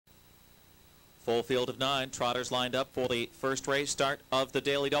Full field of 9. Trotters lined up for the first race start of the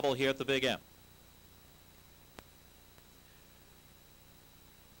Daily Double here at the Big M.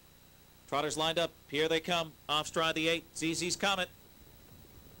 Trotters lined up. Here they come. Off stride the 8. ZZ's Comet.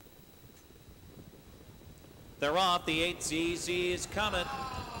 They're off. The 8. ZZ's Comet.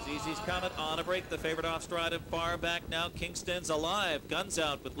 ZZ's Comet on a break. The favorite off stride and far back now. Kingston's Alive. Guns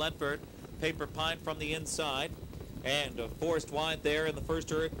out with Ledford. Paper Pine from the inside. And forced wide there in the first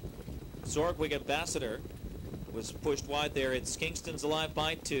herd. Zorgwig Ambassador was pushed wide there. It's Kingston's Alive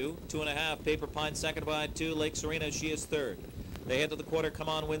by 2. 2.5. Paper Pine second by 2. Lake Serena, she is third. They head to the quarter. Come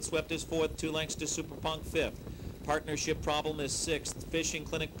On Windswept is fourth. 2 lengths to Super Punk fifth. Partnership Problem is sixth. Fishing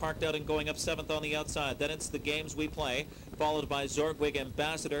Clinic parked out and going up seventh on the outside. Then it's The Games We Play, followed by Zorgwig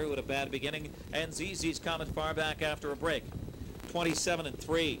Ambassador, who had a bad beginning, and ZZ's Comet far back after a break. 27 and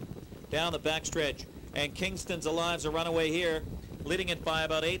 3 down the backstretch, and Kingston's Alive's a runaway here, leading it by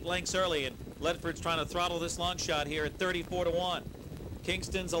about 8 lengths early, and Ledford's trying to throttle this long shot here at 34 to 1.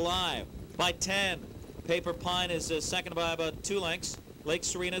 Kingston's Alive by 10. Paper Pine is second by about 2 lengths. Lake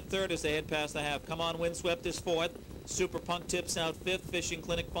Serena third as they head past the half. Come On Windswept is fourth. Super Punk tips out fifth. Fishing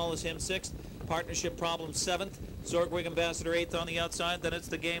Clinic follows him sixth. Partnership Problem seventh. Zorgwig Ambassador eighth on the outside. Then it's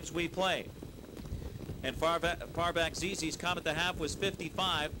The Games We Play. And far back ZZ's Comet the half was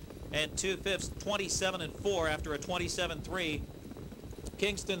 55 and 2/5, 27 and 4 after a 27-3.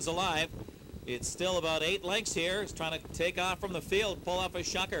 Kingston's Alive. It's still about 8 lengths here. He's trying to take off from the field, pull off a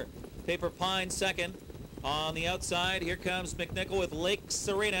shucker. Paper Pine second. On the outside, here comes McNichol with Lake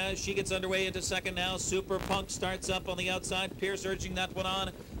Serena. She gets underway into second now. Super Punk starts up on the outside. Pierce urging that one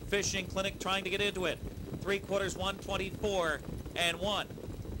on. Fishing Clinic trying to get into it. 3/4, 124 and 1.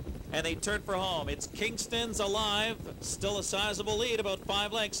 And they turn for home. It's Kingston's Alive. Still a sizable lead, about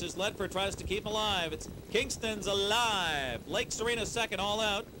 5 lengths as Ledford tries to keep alive. It's Kingston's Alive. Lake Serena second, all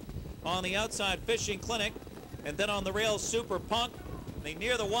out. On the outside, Fishing Clinic. And then on the rails, Super Punk. They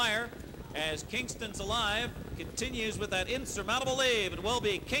near the wire as Kingston's Alive continues with that insurmountable lead. It will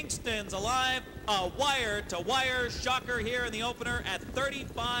be Kingston's Alive, a wire-to-wire shocker here in the opener at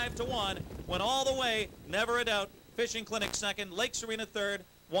 35 to 1. Went all the way, never a doubt. Fishing Clinic second, Lake Serena third,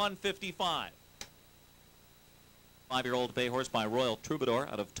 155. 5-year-old bay horse by Royal Troubadour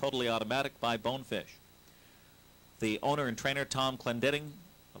out of Totally Automatic by Bonefish. The owner and trainer, Tom Clendenning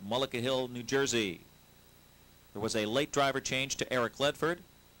of Mullica Hill, New Jersey. There was a late driver change to Eric Ledford.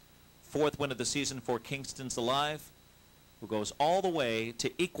 4th win of the season for Kingston's Alive, who goes all the way to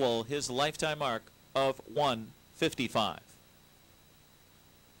equal his lifetime mark of 155.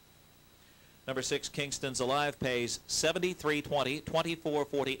 Number 6, Kingston's Alive, pays $73.20,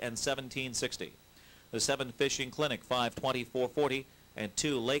 $24.40, and $17.60. The 7, Fishing Clinic, $524.40, and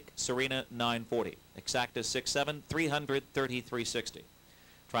 2, Lake Serena, $940. Exacta 6-7, $333.60.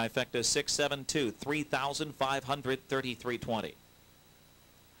 Trifecta 6-7-2, $3,533.20.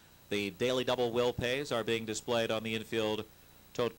 The Daily Double will pays are being displayed on the infield tote